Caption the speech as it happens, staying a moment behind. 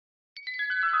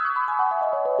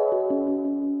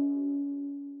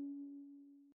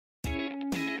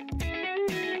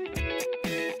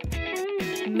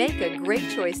Make a great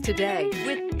choice today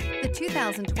with the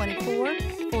 2024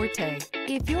 Forte.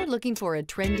 If you're looking for a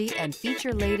trendy and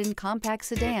feature-laden compact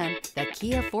sedan, the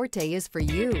Kia Forte is for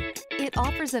you. It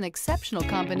offers an exceptional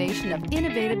combination of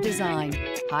innovative design,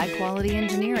 high-quality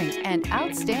engineering, and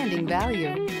outstanding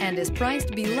value, and is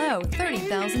priced below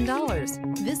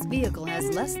 $30,000. This vehicle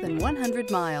has less than 100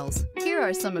 miles. Here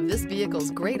are some of this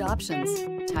vehicle's great options: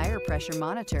 tire pressure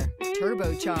monitor,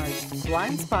 turbocharged,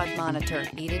 blind spot monitor,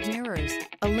 heated mirrors,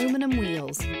 aluminum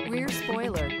wheels, rear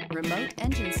spoiler, remote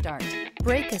engine start,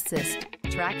 brake assist,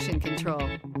 traction control,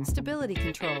 stability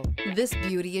control. This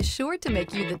beauty is sure to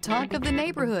make you the talk of the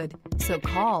neighborhood. So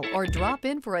call or drop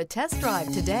in for a test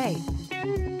drive today.